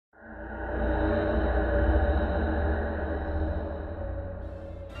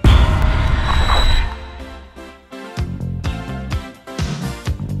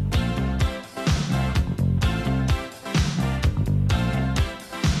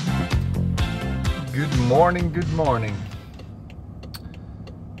morning, good morning.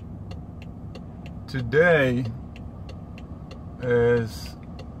 Today is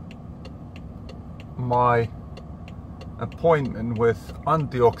my appointment with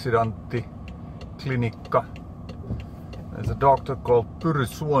Antioksidantti Klinikka. There's a doctor called Pyry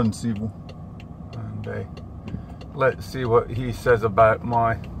Suonsivu, and let's see what he says about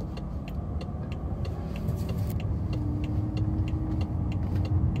my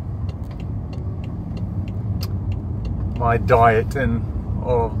diet and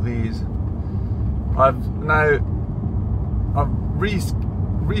all of these. I've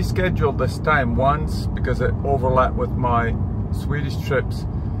rescheduled this time once because it overlapped with my Swedish trips,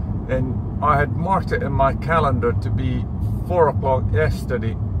 and I had marked it in my calendar to be 4 o'clock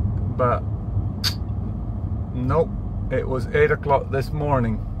yesterday, but nope, it was 8 o'clock this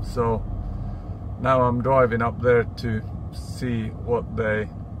morning. So now I'm driving up there to see what they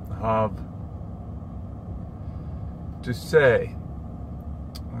have to say.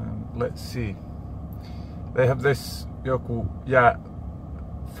 Let's see. They have this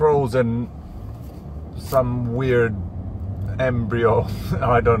frozen, some weird embryo.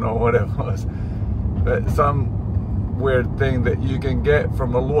 I don't know what it was, but some weird thing that you can get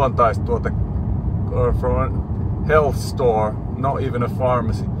from a luontaistuote or from a health store, not even a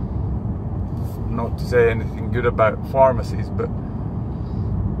pharmacy. Not to say anything good about pharmacies, but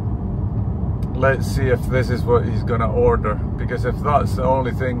let's see if this is what he's gonna order, because if that's the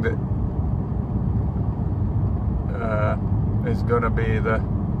only thing that is gonna be the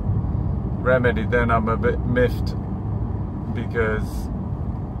remedy, then I'm a bit miffed, because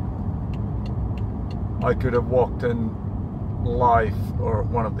I could have walked in Life or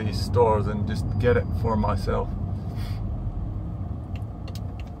one of these stores and just get it for myself.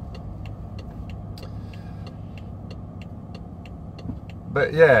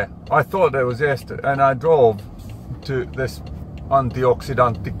 But yeah, I thought it was yesterday, and I drove to this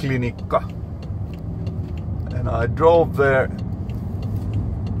Antioksidantti Klinikka, and I drove there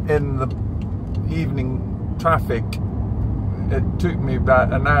in the evening traffic. It took me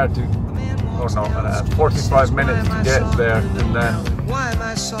about an hour to, or not an hour, 45 minutes to get there, and then why am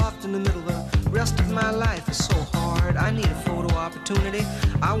I soft in the middle? The rest of my life is so hard. I need a photo opportunity.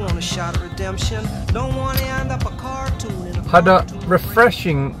 I want a shot at redemption. Don't want to end up a cartoon in a had a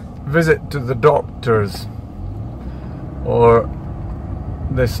refreshing visit to the doctors, or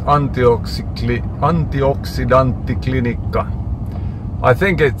this Antioksidantti Klinikka. I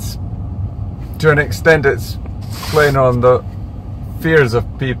think it's, to an extent, it's playing on the fears of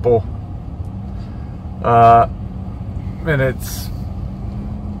people, and it's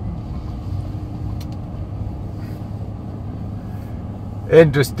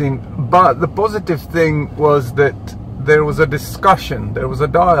interesting. But the positive thing was that there was a discussion, there was a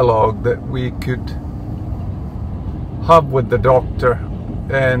dialogue that we could have with the doctor,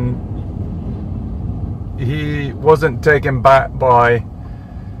 and he wasn't taken back by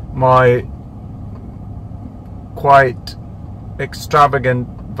my quite extravagant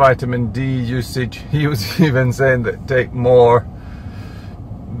vitamin D usage. He was even saying that take more,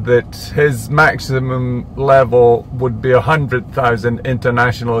 that his maximum level would be 100,000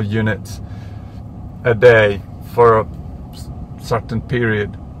 international units a day for a certain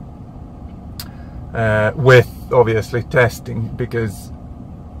period, with obviously testing, because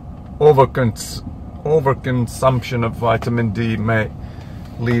overconsumption of vitamin D may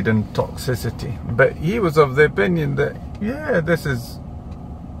lead in toxicity. But he was of the opinion that yeah, it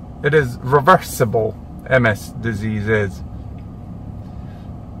is reversible. MS disease is.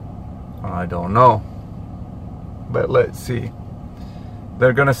 I don't know, but let's see.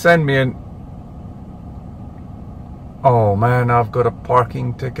 They're gonna send me an, oh man, I've got a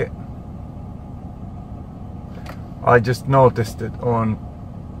parking ticket. I just noticed it on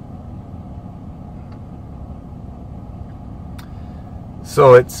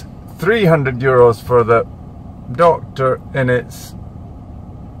so it's 300 euros for the doctor, and it's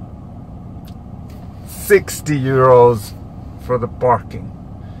 60 euros for the parking.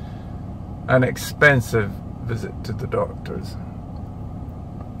 An expensive visit to the doctors.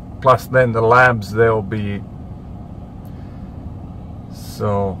 Plus then the labs, they'll be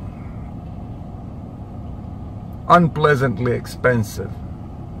so unpleasantly expensive.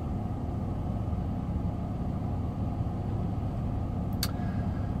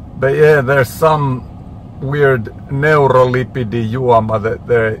 But yeah, there's some weird neurolipidi juoma that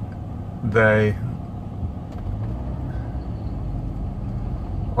they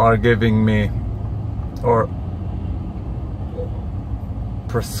are giving me, or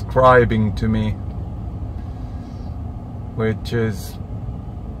prescribing to me, which is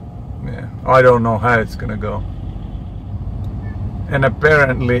yeah, I don't know how it's gonna go. And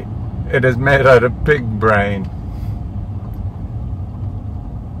apparently it is made out of pig brain.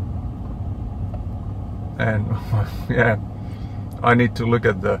 And yeah, I need to look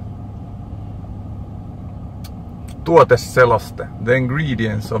at the tuoteseloste, the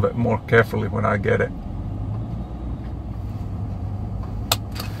ingredients of it more carefully when I get it.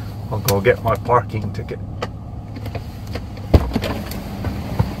 I'll go get my parking ticket.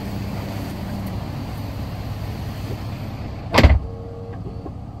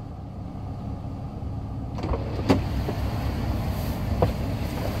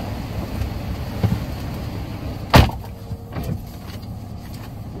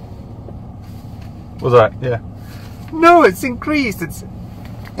 Was that? Yeah. No, it's increased. It's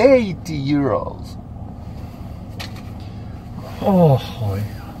 80 euros. Oh, boy.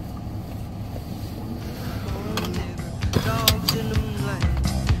 Dogs in the moonlight,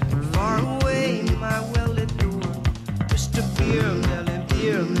 far away, my well-lit door. Mr.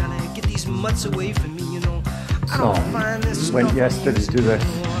 Beer Melly, get these mutts away from me, you know. I So, don't find this went stuff yesterday to the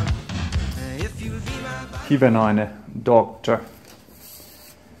anymore. If you'll be my Kivenainen doctor,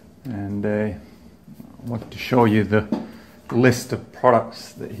 and I want to show you the list of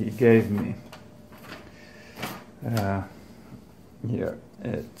products that he gave me. Here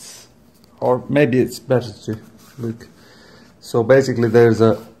it's, or maybe it's better to look. So basically there's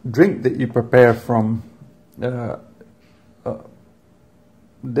a drink that you prepare from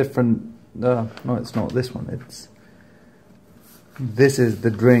different, no, it's not this one, this is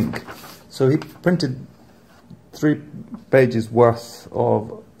the drink. So he printed 3 pages worth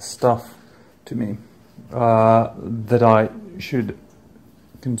of stuff to me that I should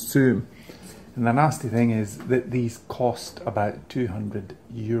consume. And the nasty thing is that these cost about 200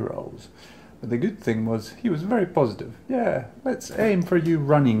 euros. But the good thing was he was very positive. Yeah, let's aim for you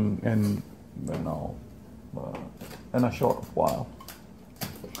running in, in a short while.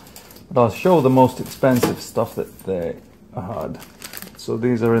 But I'll show the most expensive stuff that they had. So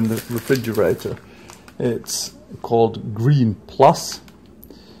these are in the refrigerator. It's called Green Plus.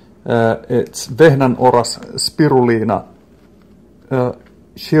 It's vehnän oras, spiruliina,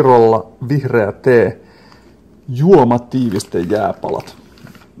 shirolla, vihreä tee, juomatiiviste jääpalat.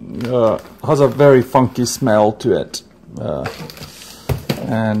 Has a very funky smell to it. But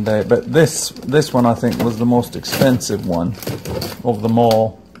this one I think was the most expensive one of them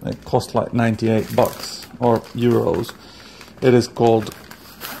all. It cost like 98 bucks or euros. It is called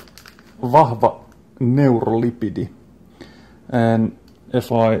Vahva Neurolipidi. And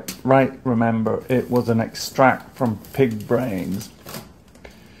if I remember, it was an extract from pig brains.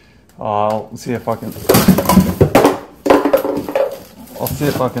 I'll see if I can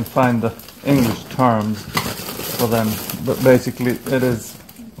find the English terms for them. But basically, it is,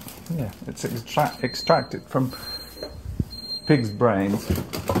 yeah, it's extracted from pig's brains,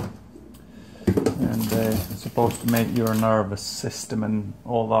 and it's supposed to make your nervous system and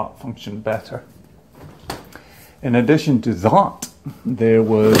all that function better. In addition to that, there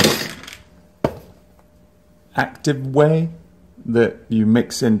was Active Whey that you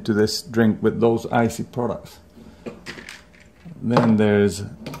mix into this drink with those icy products. Then there's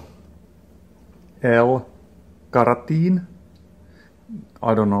L-carnitine.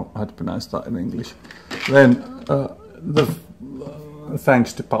 I don't know how to pronounce that in English. Then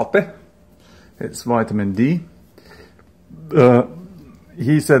thanks to Pate, it's vitamin D.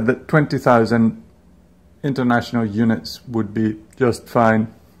 He said that 20,000 international units would be just fine,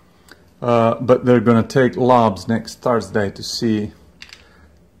 but they're going to take labs next Thursday to see.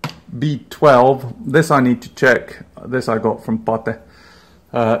 B12, this I need to check. This I got from Pate.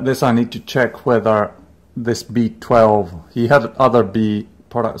 This I need to check whether this B12, he had other B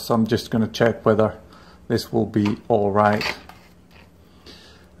products, so I'm just going to check whether this will be all right.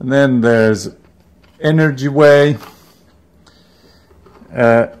 And then there's Energy Whey,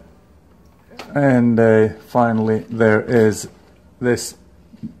 and finally there is this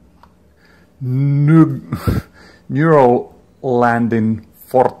Neurolandin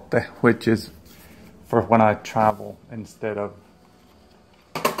Forte, which is for when I travel instead of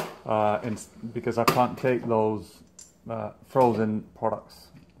because I can't take those frozen products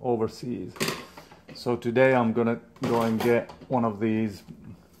overseas. So today I'm gonna go and get one of these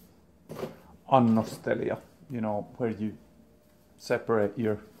annostelia, you know, where you separate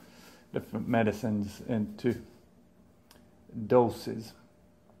your different medicines into doses,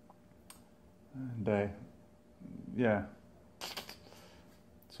 and yeah,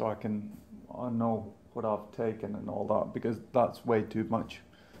 so I know what I've taken and all that, because that's way too much.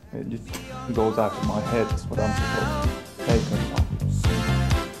 It just goes out of my head what I'm supposed to take or not.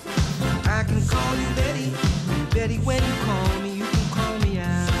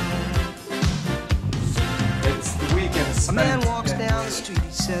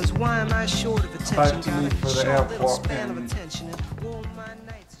 eyes short of attention. About to leave for the Short little airport span of in attention, and all my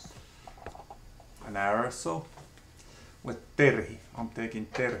nights. an hour or so with Terhi. I'm taking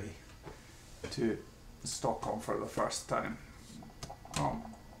Terhi to Stockholm for the first time.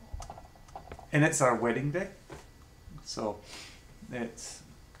 And it's our wedding day, so it's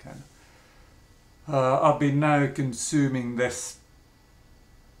kind of I've been now consuming this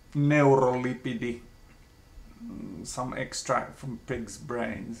neurolipidi, some extract from pig's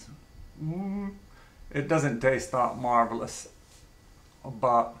brains. It doesn't taste that marvelous,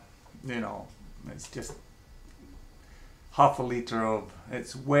 but you know, it's just half a liter of,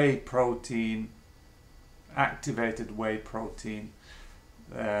 it's whey protein, activated whey protein.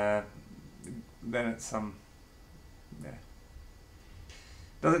 Then it's some, yeah,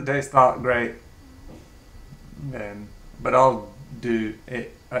 doesn't taste that great, but I'll do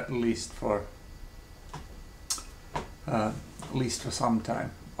it at least for some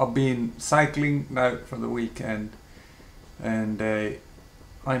time. I've been cycling now for the weekend, and I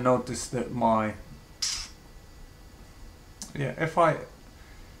noticed that my, yeah, if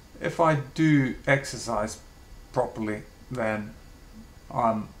I do exercise properly, then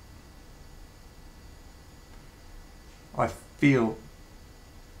I feel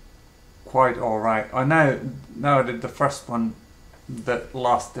quite alright. I now I did the first one that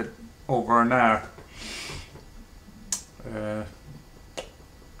lasted over an hour.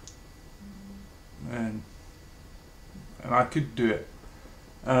 And I could do it.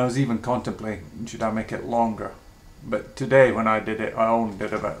 And I was even contemplating, should I make it longer? But today when I did it, I only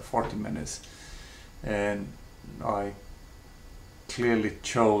did about 40 minutes. And I clearly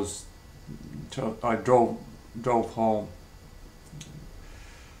chose, I drove home.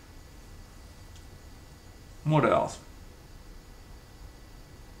 What else?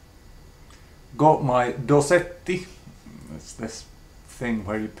 Got my Dosetti. It's this thing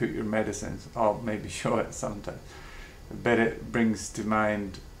where you put your medicines. I'll maybe show it sometime. But it brings to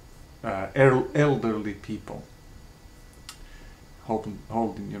mind elderly people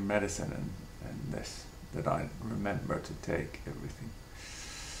holding your medicine, and this, that I remember to take everything.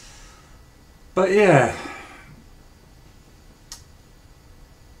 But yeah,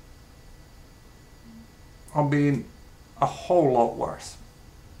 I've been a whole lot worse,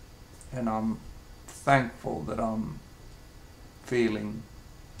 and I'm thankful that I'm feeling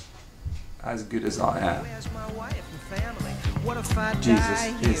as good as I am. Where's my wife and family? What if I Jesus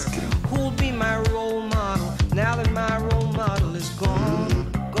die is here? king. Who'll be my role model now that my role model is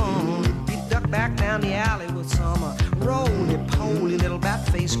gone? Gone. You duck back down the alley with some roly-poly little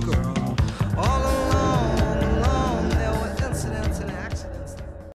bat-faced girl.